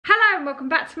and welcome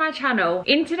back to my channel.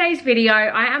 In today's video,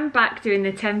 I am back doing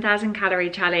the 10,000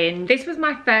 calorie challenge. This was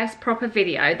my first proper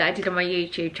video that I did on my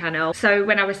YouTube channel. So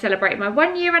when I was celebrating my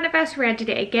 1 year anniversary, I did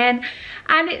it again.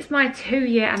 And it's my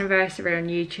 2-year anniversary on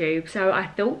YouTube. So I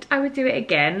thought I would do it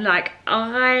again. Like,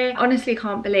 I honestly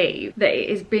can't believe that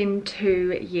it has been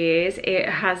 2 years. It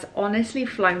has honestly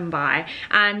flown by.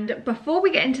 And before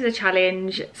we get into the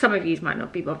challenge, some of you might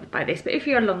not be bothered by this, but if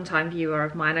you're a long time viewer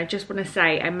of mine, I just want to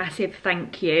say a massive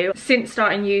thank you. Since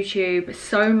starting YouTube,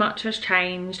 so much has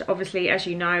changed. Obviously, as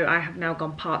you know, I have now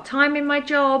gone part-time in my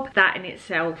job. That in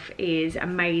itself is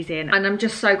amazing, and I'm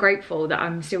just so grateful that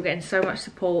I'm still getting so much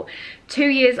support 2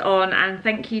 years on. And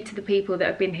thank you to the people that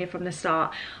have been here from the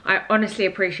start. I honestly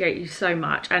appreciate you so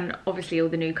much, and obviously all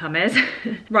the newcomers.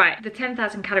 Right, the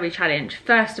 10,000 calorie challenge.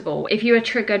 First of all, if you are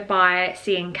triggered by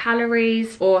seeing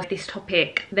calories or this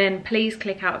topic, then please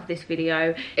click out of this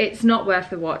video. It's not worth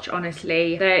the watch,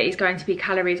 honestly. There is going to be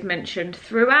calories mentioned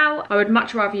throughout. I would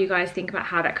much rather you guys think about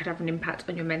how that could have an impact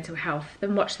on your mental health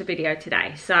than watch the video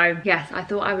today. So yes, I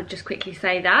thought I would just quickly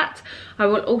say that. I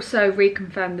will also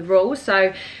reconfirm the rules.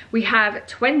 So we have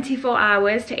 24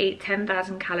 hours to eat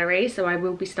 10,000 calories. So I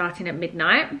will be starting at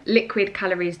midnight. Liquid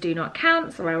calories do not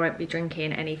count, so I won't be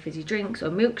drinking any fizzy drinks or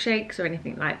milkshakes or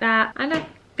anything like that. And I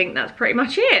think that's pretty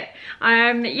much it.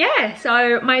 Yeah,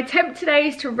 so my attempt today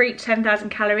is to reach 10,000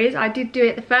 calories. I did do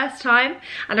it the first time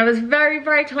and I was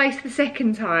very close the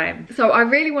second time, so I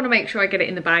really want to make sure I get it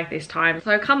in the bag this time.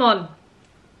 So come on,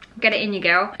 get it in, you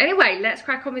girl. Anyway, let's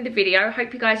crack on with the video.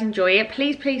 Hope you guys enjoy it.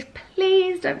 Please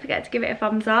don't forget to give it a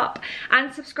thumbs up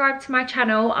and subscribe to my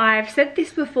channel. I've said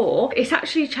this before, it's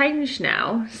actually changed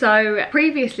now. So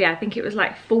previously, I think it was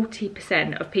like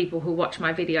 40% of people who watch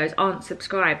my videos aren't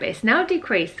subscribed, but it's now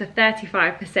decreased to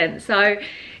 35%. So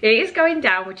it is going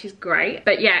down, which is great.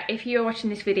 But yeah, if you're watching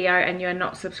this video and you're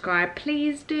not subscribed,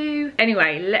 please do.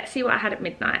 Anyway, let's see what I had at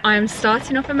midnight. I am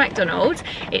starting off at McDonald's.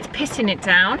 It's pissing it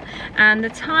down, and the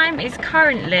time is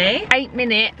currently 8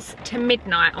 minutes to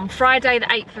midnight on Friday the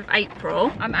 8th of April.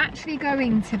 I'm actually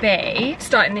going to be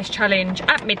starting this challenge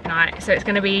at midnight, so it's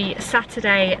going to be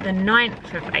Saturday the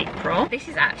 9th of April. This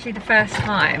is actually the first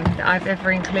time that I've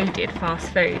ever included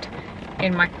fast food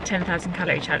in my 10,000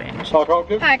 calorie challenge.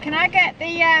 Hi, can I get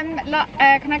the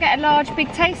can I get a large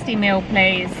big tasty meal,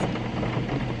 please?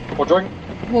 What drink?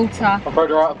 Water. I'm afraid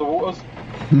you're out of the waters.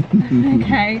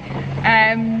 Okay.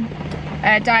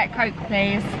 Diet Coke,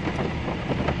 please.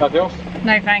 Nothing else?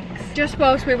 No thanks. Just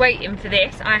whilst we're waiting for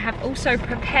this, I have also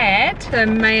prepared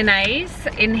some mayonnaise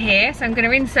in here. So I'm going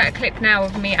to insert a clip now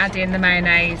of me adding the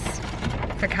mayonnaise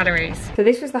for calories. So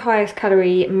this was the highest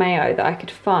calorie mayo that I could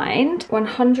find.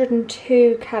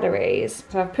 102 calories.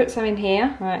 So I've put some in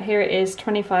here. Right, here it is,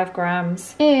 25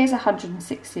 grams. Here's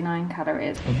 169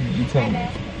 calories.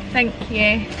 Thank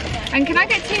you. And can I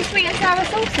get 2 sweet and sour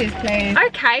sauces, please?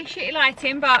 Okay, shitty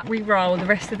lighting, but we roll. The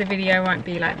rest of the video won't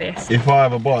be like this. If I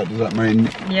have a bite, does that mean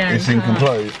it's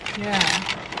incomplete? Yeah.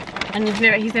 And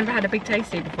he's never had a big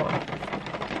tasty before.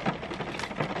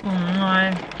 Oh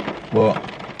no. What?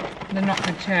 They're not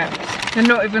good chips. They're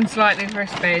not even slightly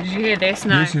crispy. Did you hear this?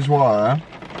 No. This is why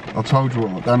I told you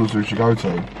what McDonald's we should go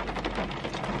to. Okay.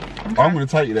 I'm going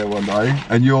to take you there one day,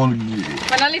 and you're...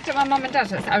 When I lived at my mum and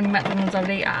dad's, that's the only McDonald's I would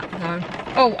eat at, so.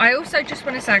 Oh, I also just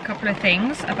want to say a couple of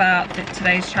things about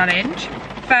today's challenge.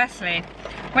 Firstly,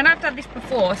 when I've done this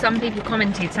before, some people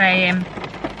commented saying,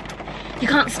 you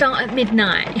can't start at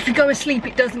midnight. If you go asleep,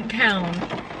 it doesn't count.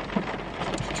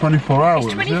 24 hours.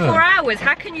 It's 24 hours.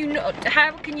 How can you not?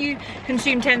 How can you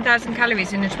consume 10,000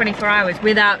 calories in the 24 hours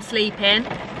without sleeping?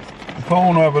 If I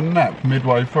want to have a nap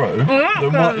midway through,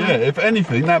 then what, yeah, if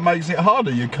anything, that makes it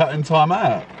harder. You're cutting time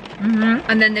out.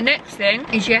 And then the next thing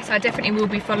is, yes, I definitely will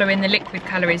be following the liquid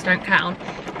calories don't count,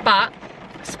 but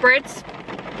spreads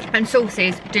and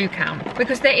sauces do count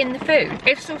because they're in the food.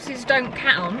 If sauces don't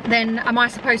count, then am I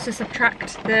supposed to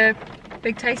subtract the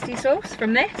big tasty sauce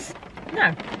from this?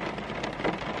 No.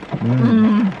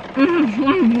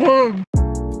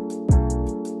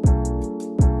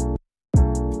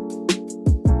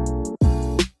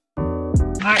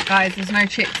 Alright guys, there's no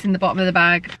chips in the bottom of the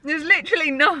bag. There's literally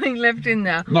nothing left in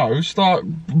there. No, start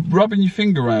rubbing your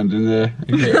finger around in there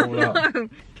and get it all up.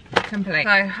 Complete. So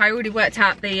I already worked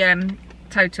out the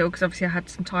total because obviously I had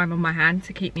some time on my hand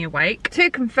to keep me awake.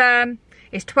 To confirm,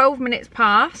 it's 12 minutes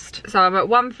past, so I'm at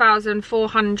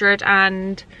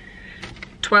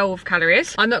 1,412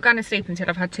 calories. I'm not going to sleep until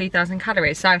I've had 2,000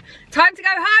 calories, so time to go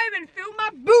home and fill my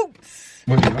boots.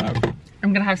 What do you have?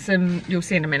 I'm gonna have some, you'll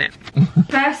see in a minute.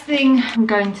 First thing I'm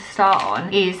going to start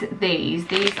on is these.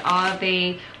 These are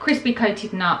the crispy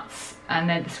coated nuts and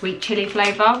they're the sweet chili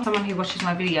flavour. Someone who watches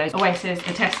my videos always says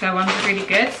the Tesco ones are really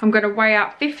good. I'm going to weigh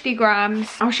out 50 grams.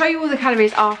 I'll show you all the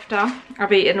calories after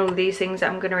I've eaten all of these things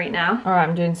that I'm going to eat now. Alright,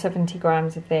 I'm doing 70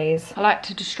 grams of these. I like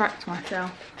to distract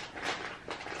myself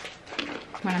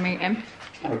when I'm eating.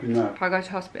 Hope you know. If I go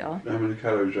to hospital. How many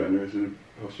calories there is in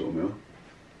a hospital meal?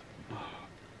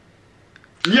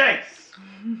 Yes!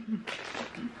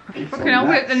 Fucking I'll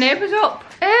whip the neighbours up.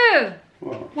 Ew!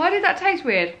 What? Why did that taste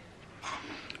weird?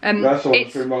 That's all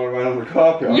that's been rolling around on the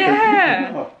carpet.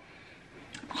 Yeah!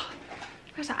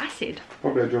 Where's that acid?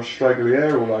 Probably had your straggly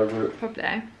hair all over it.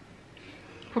 Probably.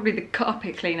 Probably the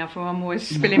carpet cleaner from I'm always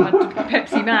spilling my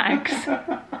Pepsi Max.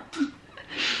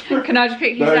 Can I just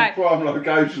quickly say... prime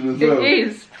location as well. It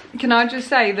is. Can I just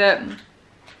say that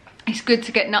it's good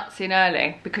to get nuts in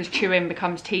early because chewing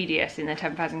becomes tedious in the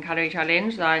 10,000 calorie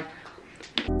challenge. So.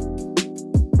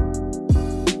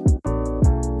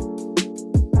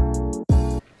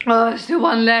 Oh, there's still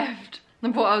one left.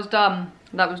 I thought I was done.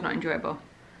 That was not enjoyable.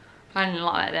 I didn't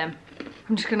like that then.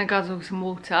 I'm just gonna guzzle some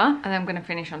water and then I'm gonna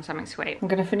finish on something sweet. I'm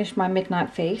gonna finish my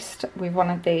midnight feast with one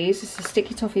of these. It's a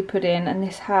sticky toffee pudding and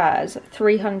this has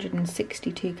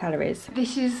 362 calories.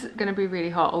 This is gonna be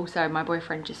really hot. Also, my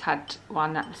boyfriend just had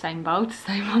one at the same bowl to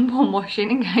save on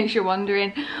washing, in case you're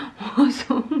wondering what's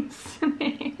on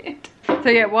smeared. So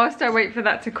yeah, whilst I wait for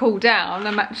that to cool down,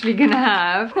 I'm actually gonna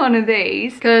have one of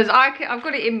these because I've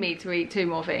got it in me to eat 2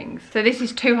 more things. So this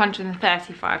is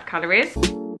 235 calories.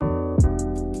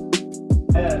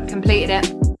 Completed it.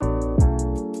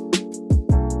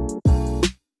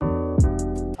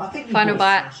 I think you Final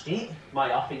bite. smashed it.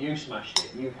 Mate, I think you smashed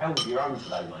it. You've held your own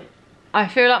today, mate. I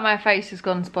feel like my face has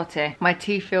gone spotty. My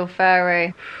teeth feel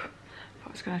furry.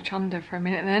 I was going to chunder for a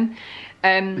minute then.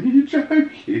 Are you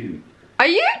joking? Are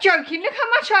you joking? Look how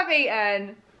much I've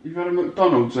eaten. You've had a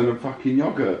McDonald's and a fucking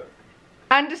yoghurt.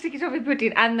 And a sticky toffee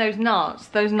pudding and those nuts.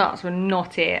 Those nuts were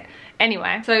not it.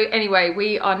 Anyway,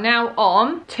 we are now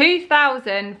on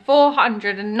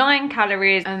 2,409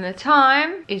 calories and the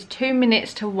time is 2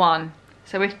 minutes to 1.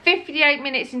 So we're 58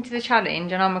 minutes into the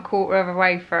challenge and I'm a quarter of the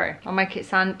way through. I'll make it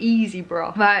sound easy,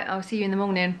 bro. Right, I'll see you in the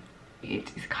morning.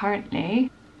 It is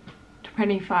currently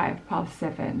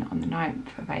 7:25 on the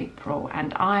 9th of April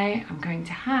and I am going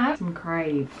to have some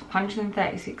Crave.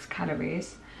 136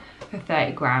 calories. For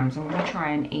 30 grams. I'm going to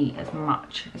try and eat as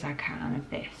much as I can of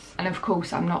this. And of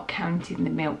course I'm not counting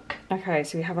the milk. Okay,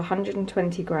 so we have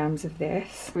 120 grams of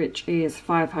this, which is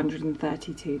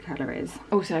 532 calories.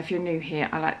 Also, if you're new here,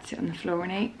 I like to sit on the floor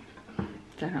and eat.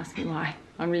 Don't ask me why.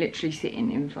 I'm literally sitting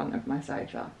in front of my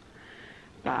sofa.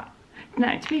 But,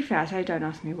 no, to be fair, I say don't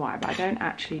ask me why, but I don't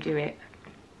actually do it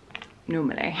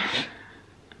normally.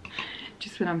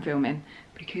 Just when I'm filming,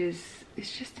 because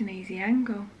it's just an easy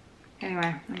angle.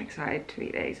 Anyway, I'm excited to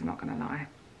eat these, I'm not gonna lie.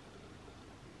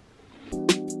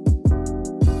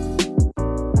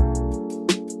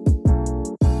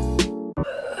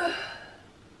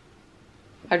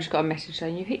 I just got a message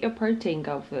saying you hit your protein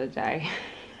goal for the day.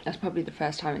 That's probably the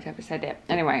first time it's ever said it.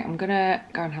 Anyway, I'm gonna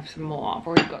go and have some more. I've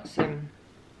already got some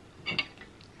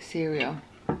cereal.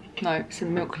 No,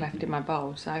 some milk left in my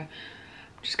bowl, so I'm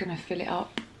just gonna fill it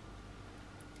up.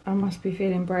 I must be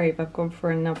feeling brave. I've gone for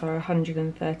another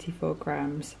 134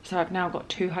 grams. So I've now got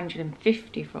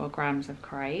 254 grams of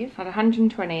Crave. I had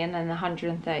 120 and then the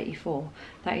 134.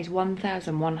 That is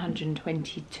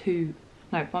 1,122.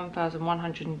 No,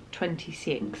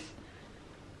 1,126.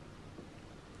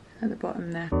 At the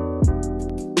bottom there.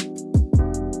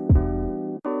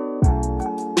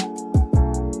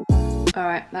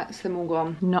 Alright, that's them all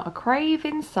gone. Not a Crave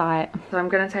in sight. So I'm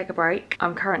going to take a break.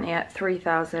 I'm currently at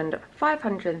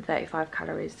 3,535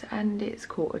 calories and it's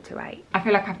 7:45. I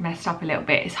feel like I've messed up a little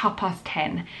bit. It's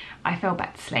 10:30. I fell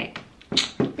back to sleep.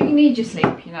 But you need your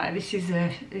sleep, you know, this is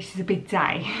a big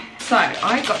day. So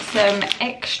I got some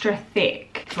extra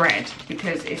thick bread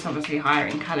because it's obviously higher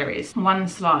in calories. One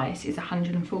slice is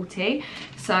 140.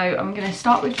 So I'm gonna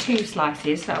start with 2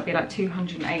 slices, so that'll be like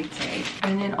 280.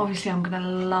 And then obviously I'm gonna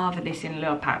lather this in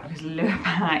Lure Pack because Lure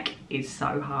Pack is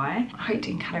so high. I hate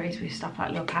doing calories with stuff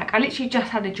like Lure Pack. I literally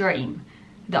just had a dream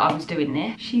that I was doing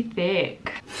this. She's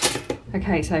thick.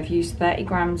 Okay, so I've used 30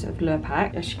 grams of Lure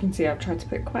Pack. As you can see, I've tried to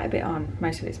put quite a bit on.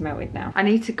 Most of it's melted now. I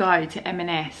need to go to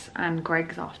M&S and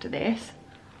Greg's after this.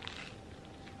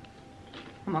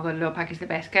 Oh my god, Lure Pack is the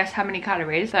best. Guess how many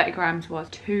calories 30 grams was?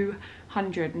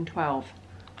 212.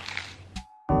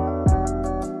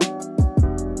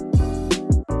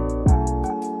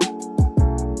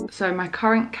 So my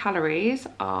current calories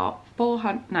are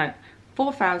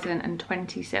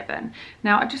 4,027.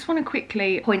 Now I just want to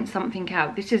quickly point something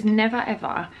out. This is never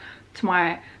ever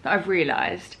that I've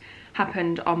realised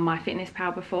happened on my Fitness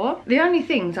Pal before. The only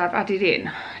things I've added in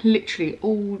literally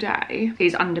all day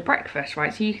is under breakfast,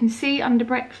 right? So you can see under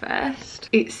breakfast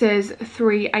it says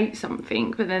 3.8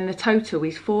 something, but then the total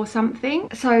is 4 something.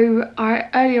 So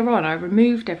earlier on I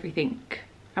removed everything,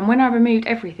 and when I removed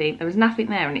everything there was nothing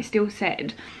there, and it still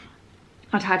said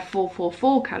I'd had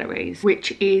 444 calories,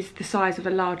 which is the size of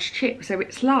a large chip. So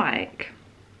it's like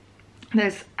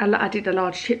I did a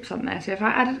large chips on there. So if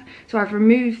I added, so I've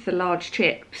removed the large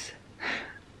chips.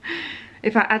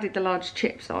 If I added the large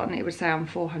chips on, it would say I'm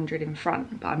 400 in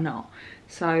front, but I'm not.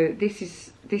 So this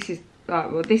is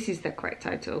well, this is the correct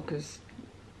total, because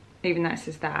even though it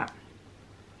says that,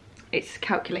 it's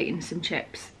calculating some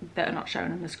chips that are not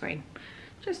shown on the screen,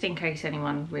 just in case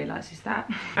anyone realises that.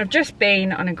 I've just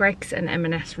been on a Greggs and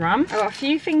M&S run. I got a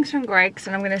few things from Greggs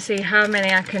and I'm going to see how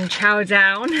many I can chow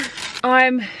down.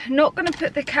 I'm not going to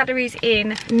put the calories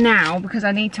in now because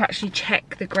I need to actually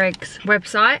check the Greggs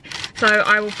website. So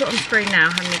I will put on screen now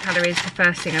how many calories the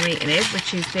first thing I'm eating is,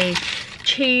 which is the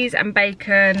cheese and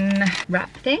bacon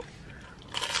wrap thing.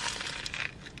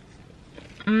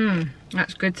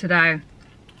 That's good today.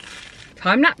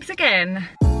 Time lapse again.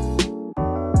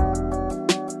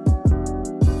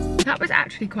 That was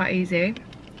actually quite easy.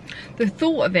 The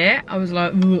thought of it, I was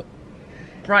like, ugh.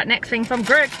 Right, next thing from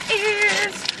Greggs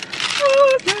is,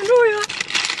 oh,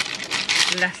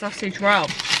 hallelujah, less sausage roll.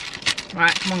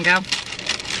 Right, come on, girl.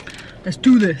 Let's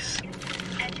do this.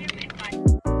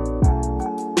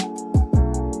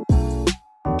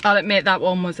 I'll admit that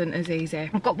one wasn't as easy.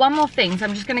 I've got one more thing, so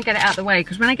I'm just gonna get it out of the way,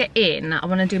 because when I get in, I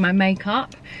wanna do my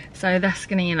makeup. So that's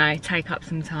gonna, you know, take up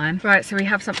some time. Right, so we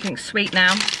have something sweet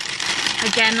now.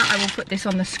 Again, I will put this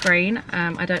on the screen.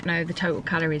 I don't know the total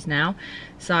calories now.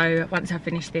 So once I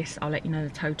finish this, I'll let you know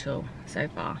the total so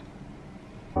far.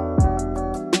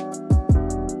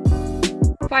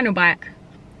 Final bite.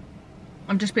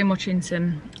 I've just been watching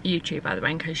some YouTube, by the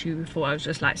way, in case you thought I was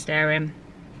just like staring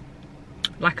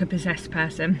like a possessed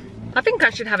person. I think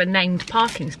I should have a named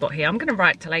parking spot here. I'm gonna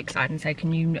write to Lakeside and say,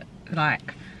 can you, like,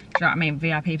 do you know what I mean,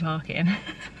 VIP parking.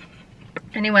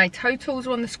 Anyway, totals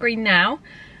are on the screen now.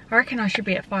 I reckon I should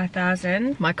be at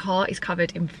 5,000. My car is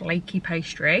covered in flaky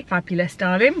pastry. Fabulous,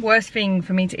 darling. Worst thing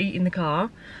for me to eat in the car.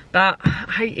 But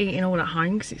I hate eating all at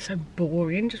home because it's so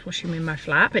boring, just washing them in my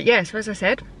flat. But yeah, so as I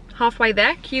said, halfway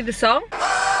there. Cue the song.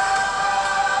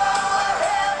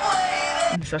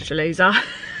 I'm such a loser.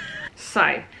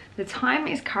 So, the time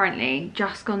is currently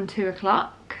just gone 2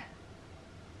 o'clock.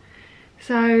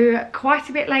 So, quite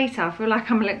a bit later. I feel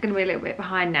like I'm going to be a little bit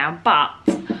behind now. But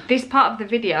this part of the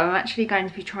video, I'm actually going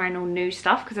to be trying all new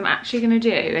stuff, because I'm actually going to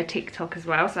do a TikTok as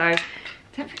well. So,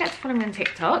 don't forget to follow me on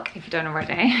TikTok if you don't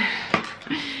already.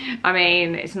 I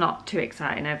mean, it's not too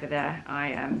exciting over there.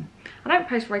 I don't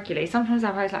post regularly. Sometimes I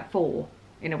post like 4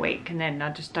 in a week, and then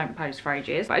I just don't post for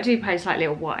ages. But I do post like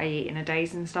little what I eat in a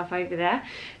days and stuff over there.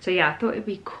 So yeah, I thought it'd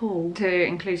be cool to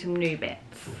include some new bits.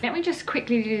 Let me just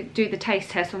quickly do the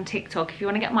taste test on TikTok. If you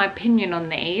want to get my opinion on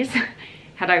these,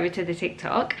 head over to the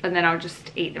TikTok, and then I'll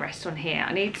just eat the rest on here.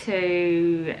 I need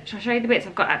to, shall I show you the bits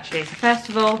I've got actually? So first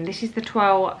of all, this is the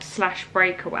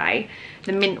 12/breakaway,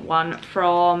 the mint one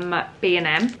from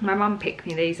B&M. My mum picked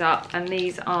me these up, and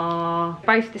these are,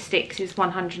 both the sticks is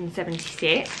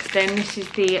 176. Then this is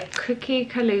the cookie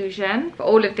collusion. But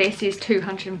all of this is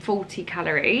 240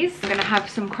 calories. I'm gonna have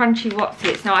some crunchy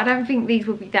Wotsits. Now I don't think these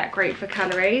will be that great for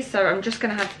calories, so I'm just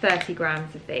gonna have 30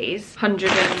 grams of these.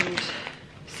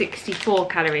 164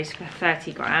 calories for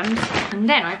 30 grams. And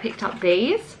then I picked up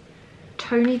these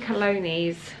Tony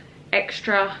Coloni's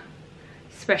extra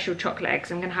special chocolate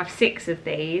eggs. I'm gonna have 6 of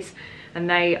these, and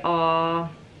they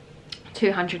are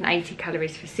 280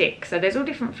 calories for 6. So there's all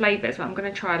different flavors, but I'm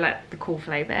gonna try like the cool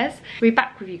flavors. We'll be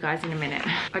back with you guys in a minute.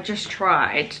 I just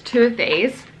tried 2 of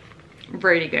these,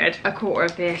 really good. A quarter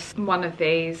of this, 1 of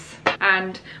these,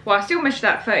 and well, I still measured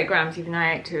out 30 grams even though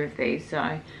I ate 2 of these.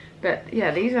 So, but yeah,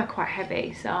 these are quite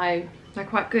heavy, so they're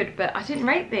quite good. But I didn't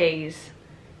rate these.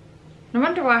 No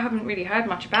wonder why I haven't really heard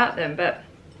much about them, but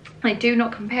they do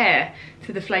not compare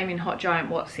to the Flaming Hot Giant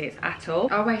Wotsits at all.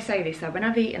 I always say this though, when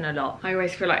I've eaten a lot, I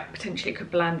always feel like potentially it could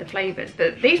bland the flavours,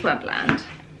 but these weren't bland.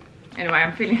 Anyway,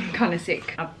 I'm feeling kind of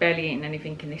sick. I've barely eaten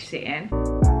anything in this sit-in.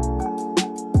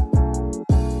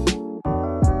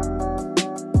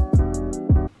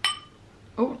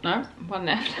 Oh, no, 1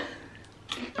 left.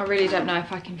 I really don't know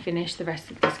if I can finish the rest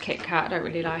of this Kit Kat. I don't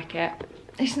really like it.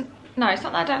 No, it's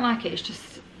not that I don't like it, it's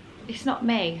just, it's not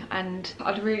me, and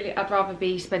I'd rather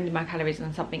be spending my calories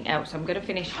on something else. I'm gonna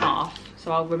finish half,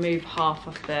 so I'll remove half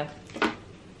of the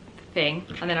thing,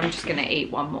 and then I'm just gonna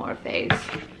eat 1 more of these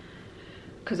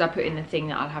because I put in the thing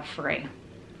that I'll have 3.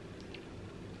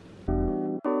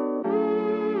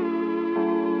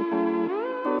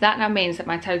 That now means that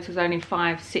my total is only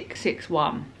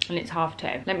 5,661 and it's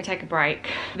 2:30. Let me take a break.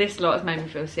 This lot has made me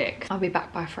feel sick. I'll be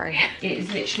back by 3. It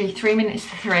is literally 3 minutes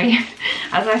to 3.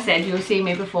 As I said, you'll see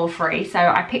me before 3. So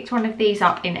I picked one of these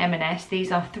up in M&S.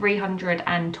 These are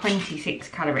 326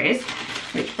 calories,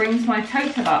 which brings my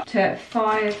total up to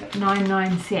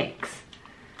 5,996.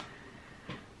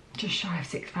 Just shy of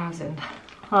 6,000.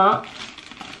 Huh?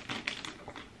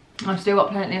 I've still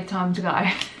got plenty of time to go.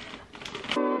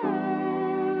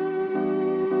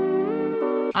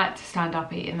 I had to stand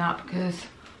up eating that because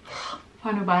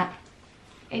final bite.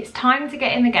 It's time to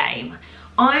get in the game.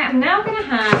 I am now going to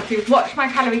have, if you've watched my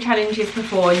calorie challenges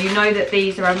before, you know that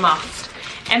these are a must.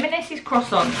 M&S's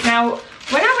croissants. Now,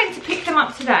 when I went to pick them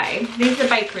up today, these are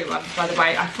bakery ones, by the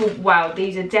way, I thought, wow,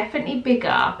 these are definitely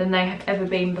bigger than they have ever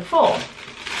been before.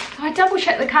 So I double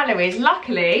checked the calories,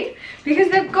 luckily, because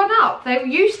they've gone up. They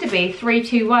used to be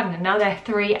 321 and now they're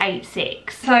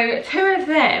 386. So 2 of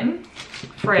them,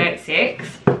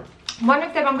 386. One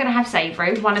of them I'm going to have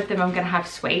savoury, one of them I'm going to have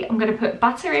sweet. I'm going to put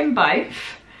butter in both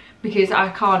because I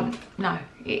can't, no,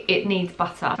 it needs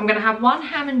butter. I'm going to have 1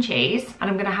 ham and cheese and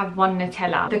I'm going to have 1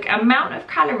 Nutella. The amount of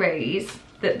calories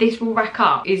that this will rack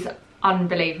up is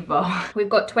unbelievable. We've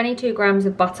got 22 grams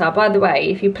of butter. By the way,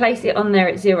 if you place it on there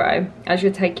at 0, as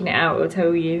you're taking it out, it will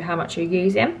tell you how much you're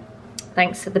using.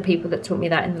 Thanks to the people that taught me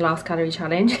that in the last calorie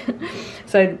challenge.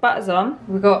 So the butter's on.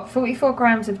 We've got 44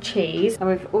 grams of cheese and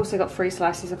we've also got 3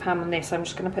 slices of ham on this. So I'm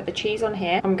just going to put the cheese on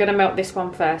here. I'm going to melt this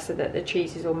one first so that the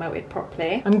cheese is all melted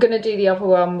properly. I'm going to do the other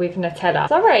one with Nutella.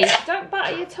 Sorry, don't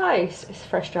butter your toast. It's a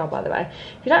fresh jar, by the way.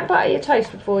 If you don't butter your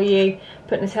toast before you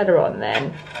put Nutella on,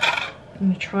 then I'm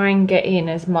going to try and get in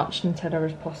as much Nutella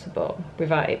as possible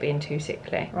without it being too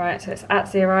sickly. Right, so it's at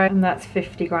 0 and that's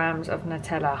 50 grams of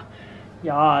Nutella.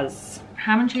 Yes.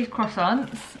 Ham and cheese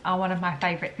croissants are one of my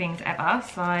favourite things ever,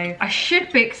 so I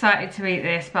should be excited to eat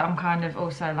this, but I'm kind of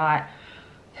also like,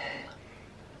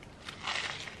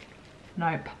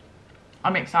 nope.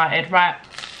 I'm excited, right.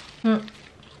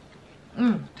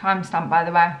 Time stamp, by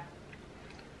the way.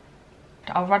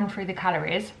 I'll run through the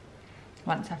calories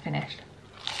once I've finished.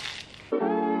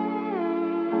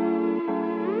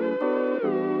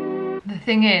 The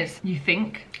thing is, you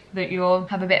think that you'll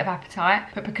have a bit of appetite,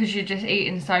 but because you're just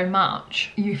eating so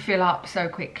much, you fill up so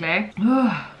quickly.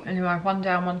 Anyway, 1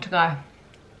 down, 1 to go.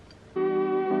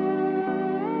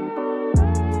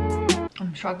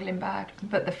 I'm struggling bad.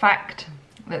 But the fact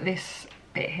that this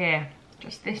bit here,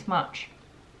 just this much,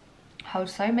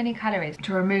 holds so many calories,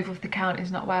 to remove off the count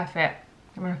is not worth it.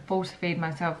 I'm gonna force feed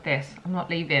myself this. I'm not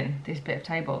leaving this bit of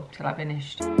table till I've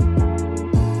finished.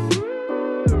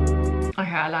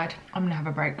 Okay, I lied. I'm gonna have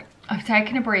a break. I've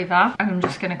taken a breather and I'm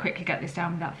just gonna quickly get this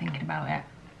down without thinking about it.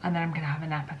 And then I'm gonna have a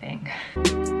nap, I think.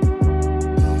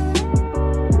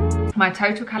 My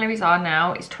total calories are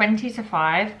now, it's 20 to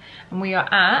 5 and we are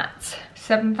at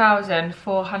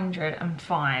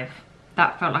 7,405.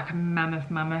 That felt like a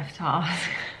mammoth task.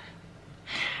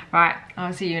 Right,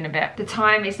 I'll see you in a bit. The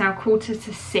time is now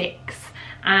 5:45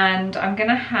 and I'm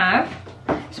gonna have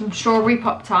some strawberry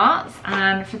Pop-Tarts,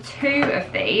 and for 2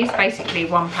 of these, basically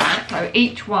 1 pack, so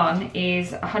each one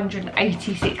is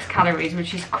 186 calories,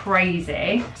 which is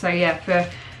crazy. So yeah, for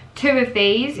 2 of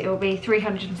these it will be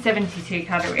 372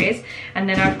 calories, and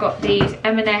then I've got these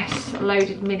M&S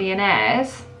loaded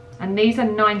millionaires and these are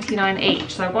 99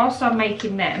 each. So whilst I'm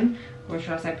making them, or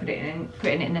should I say putting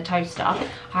it in the toaster, I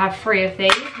have 3 of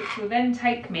these, which will then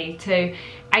take me to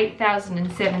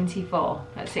 8,074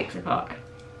 at 6 o'clock.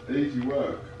 Easy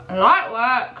work. Light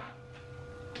work.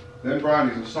 Them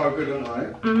brownies are so good,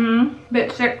 aren't they?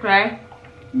 Bit sickly.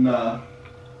 Nah.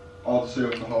 I'll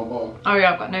seal the whole bowl. Oh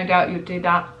yeah, I've got no doubt you'd do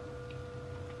that.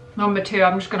 Number 2,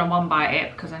 I'm just gonna 1 bite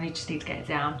it because I just need to get it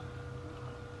down.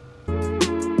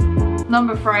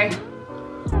 Number 3.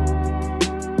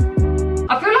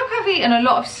 I feel like I've eaten a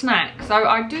lot of snacks, so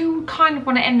I do kind of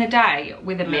want to end the day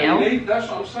with a meal. That's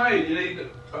what I'm saying, you need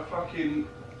a fucking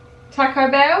Taco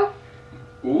Bell?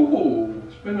 Ooh,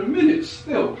 it's been a minute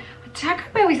still. Taco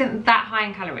Bell isn't that high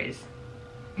in calories.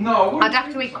 No, I'd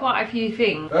have to eat quite a few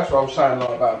things. That's what I was saying,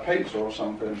 like about a pizza or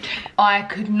something. I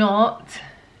could not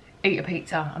eat a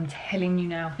pizza, I'm telling you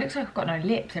now. Looks like I've got no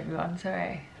lips, everyone,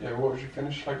 sorry. Yeah, what was you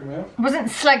finished slagging me off? I wasn't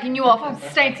slagging you off, I'm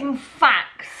stating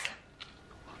facts.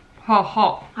 Hot,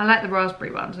 hot. I like the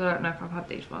raspberry ones, I don't know if I've had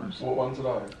these ones. What one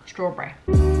today? Strawberry.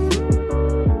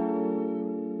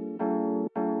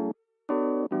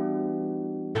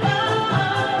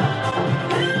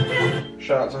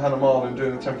 Shout out to Hannah Marling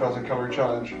doing the 10,000 calorie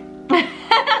challenge.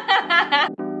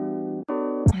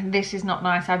 This is not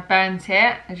nice. I've burnt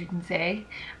it, as you can see,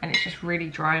 and it's just really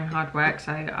dry and hard work,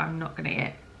 so I'm not gonna eat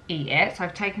it. eat it. So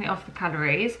I've taken it off the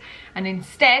calories and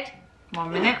instead,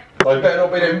 1 minute. They better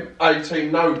not be them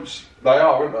 18 notes. They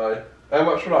are, aren't they? How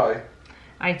much are they?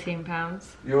 £18.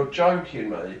 You're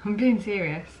joking me. I'm being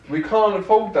serious. We can't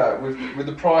afford that with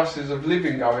the prices of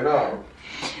living going up.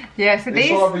 Yeah, so it's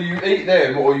either you eat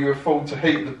them or you afford to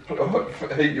heat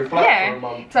your flat for a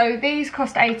month. So these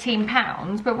cost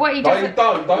 £18, but what he does...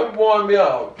 Don't wind me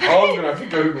up. I'm going to have to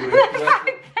Google this.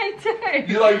 They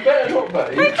do. They better not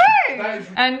be. They do.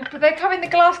 But they come in the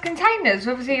glass containers.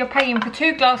 Obviously you're paying for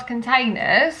 2 glass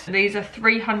containers. These are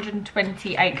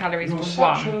 328 calories You're for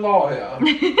one. such a liar.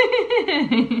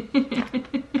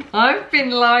 I've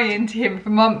been lying to him for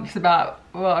months about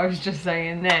what I was just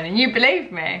saying then, and you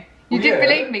believed me. You did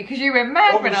believe me because you went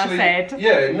mad when I said.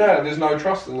 Yeah, no, there's no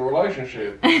trust in the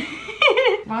relationship.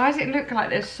 Why does it look like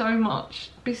there's so much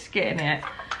biscuit in it?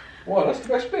 Why, that's the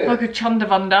best bit. Like a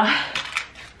chundavanda.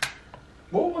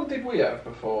 What one did we have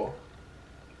before?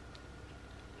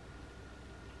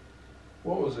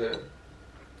 What was it?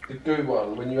 The goo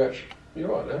one, when you actually... You're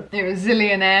right there. It was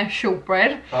Zillionaire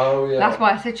shortbread. Oh, yeah. That's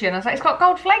why I said to you, and I was like, it's got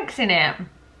gold flakes in it.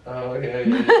 Oh, yeah.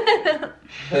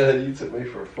 You took me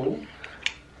for a fool.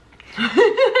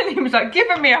 And he was like, give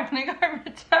them me, I'm going to go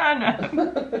return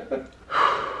them.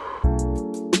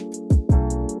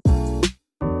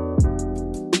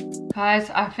 Guys,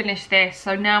 I finished this,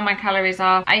 so now my calories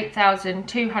are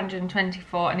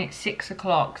 8,224 and it's 6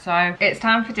 o'clock, so it's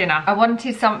time for dinner. I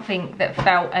wanted something that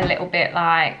felt a little bit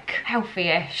like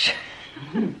healthy-ish.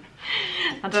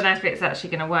 I don't know if it's actually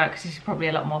going to work because this is probably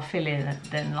a lot more filling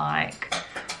than like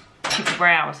chicken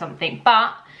brow or something,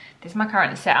 but this is my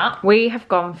current setup. We have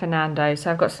gone for Nando's, so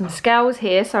I've got some scales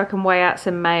here so I can weigh out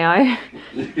some mayo.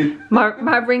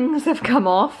 my rings have come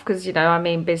off because, you know, I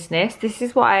mean business. This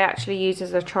is what I actually use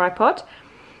as a tripod.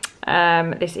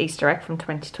 This Easter egg from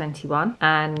 2021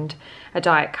 and a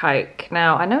Diet Coke.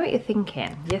 Now, I know what you're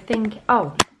thinking. You're thinking,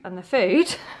 oh, and the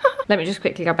food. Let me just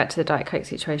quickly go back to the Diet Coke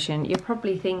situation. You're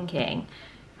probably thinking,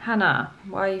 Hannah,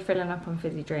 why are you filling up on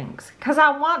fizzy drinks? Because I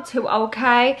want to,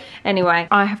 okay? Anyway,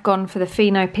 I have gone for the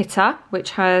Fino Pitta,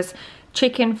 which has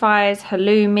chicken thighs,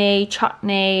 halloumi,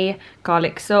 chutney,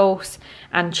 garlic sauce,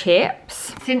 and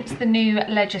chips. Since the new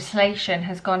legislation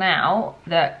has gone out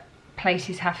that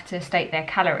places have to state their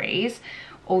calories,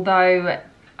 although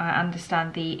I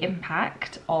understand the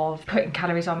impact of putting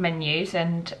calories on menus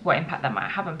and what impact that might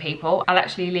have on people, I'll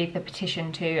actually leave the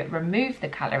petition to remove the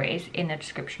calories in the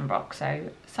description box, so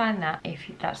sign that if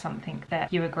that's something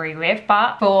that you agree with.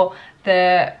 But for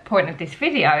the point of this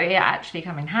video, it actually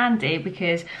come in handy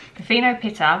because the Fino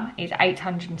Pitta is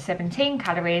 817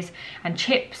 calories and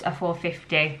chips are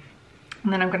 450.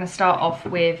 And then I'm going to start off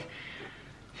with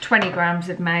 20 grams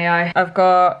of mayo. I've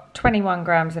got 21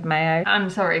 grams of mayo. I'm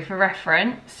sorry, for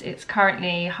reference, it's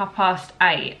currently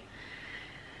 8:30.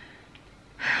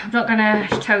 I'm not gonna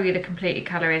tell you the completed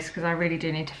calories because I really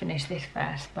do need to finish this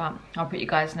first, but I'll put you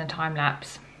guys in a time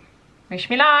lapse. Wish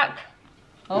me luck.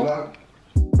 Oh. Good luck.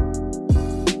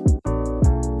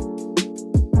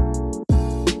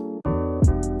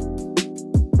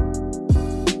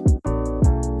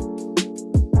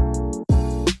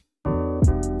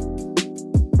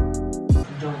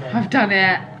 I've done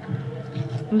it.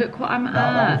 Look what I'm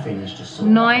at.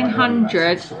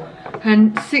 906.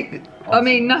 I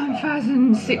mean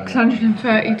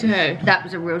 9,632. That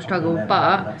was a real struggle,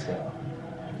 but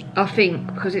I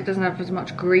think because it doesn't have as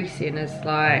much grease in as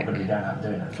like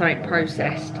something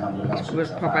processed, it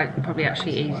was probably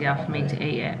actually easier for me to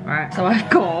eat it, right? So I've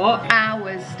got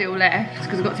hours still left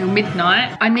because I've got till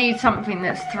midnight. I need something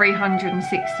that's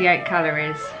 368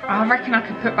 calories. I reckon I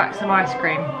could put back some ice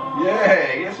cream.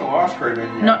 Yeah, get some ice cream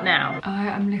in you. Not now. I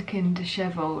am looking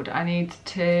dishevelled. I need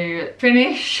to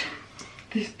finish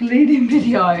this bleeding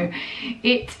video.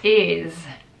 It is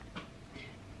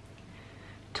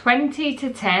 20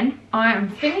 to 10. I am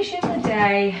finishing the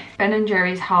day. Ben &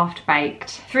 Jerry's half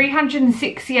baked.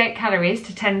 368 calories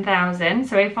to 10,000.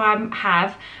 So if I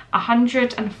have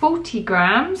 140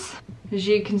 grams, as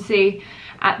you can see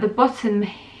at the bottom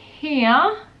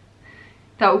here,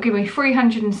 that will give me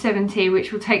 370,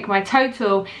 which will take my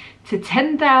total to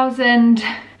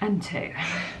 10,002.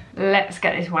 Let's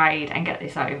get this weighed and get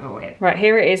this over with. Right,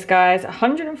 here it is, guys.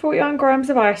 141 grams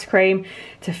of ice cream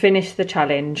to finish the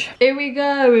challenge. Here we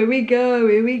go, here we go,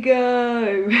 here we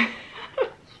go.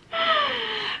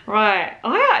 Right,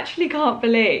 I actually can't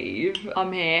believe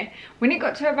I'm here. When it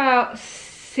got to about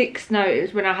 6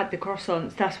 notes, when I had the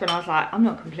croissants, that's when I was like, I'm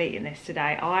not completing this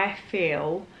today. I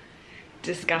feel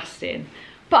disgusting.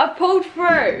 But I pulled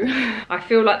through. I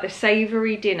feel like the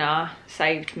savoury dinner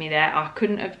saved me there. I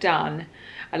couldn't have done,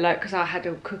 because I had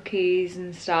all cookies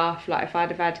and stuff. Like if I'd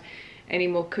have had any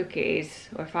more cookies,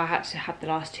 or if I had to have the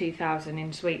last 2,000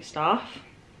 in sweet stuff,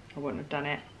 I wouldn't have done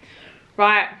it.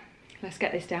 Right, let's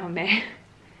get this down there.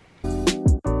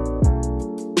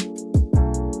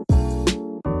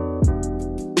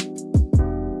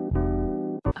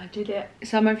 I did it.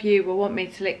 Some of you will want me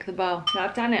to lick the bowl. But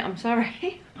I've done it, I'm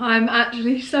sorry. I'm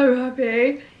actually so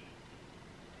happy.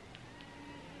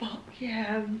 But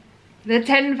yeah. The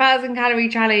 10,000 calorie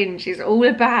challenge is all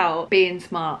about being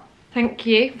smart. Thank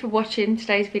you for watching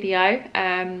today's video.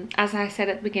 As I said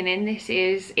at the beginning, this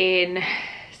is in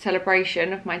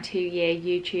celebration of my 2-year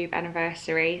YouTube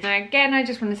anniversary. And again, I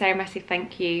just want to say a massive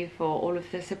thank you for all of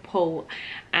the support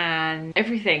and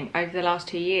everything over the last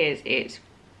 2 years. It's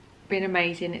been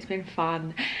amazing, it's been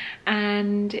fun,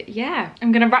 and yeah,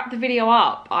 I'm gonna wrap the video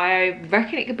up. I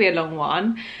reckon it could be a long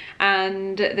one,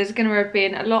 and there's gonna have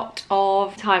been a lot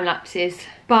of time lapses,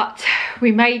 but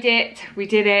we made it, we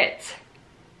did it.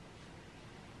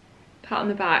 Pat on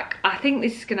the back. I think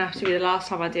this is gonna have to be the last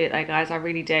time I do it though, guys. I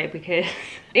really do, because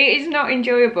it is not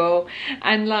enjoyable,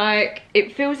 and like,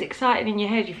 it feels exciting in your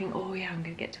head. You think, oh yeah, I'm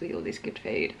gonna get to eat all this good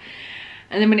food,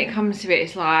 and then when it comes to it,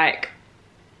 it's like,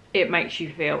 it makes you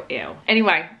feel ill.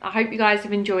 Anyway, I hope you guys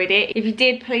have enjoyed it. If you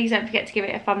did, please don't forget to give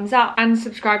it a thumbs up and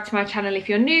subscribe to my channel if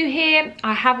you're new here.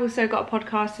 I have also got a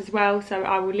podcast as well, so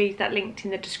I will leave that linked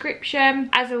in the description.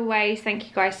 As always, thank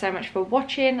you guys so much for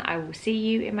watching. I will see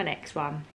you in my next one.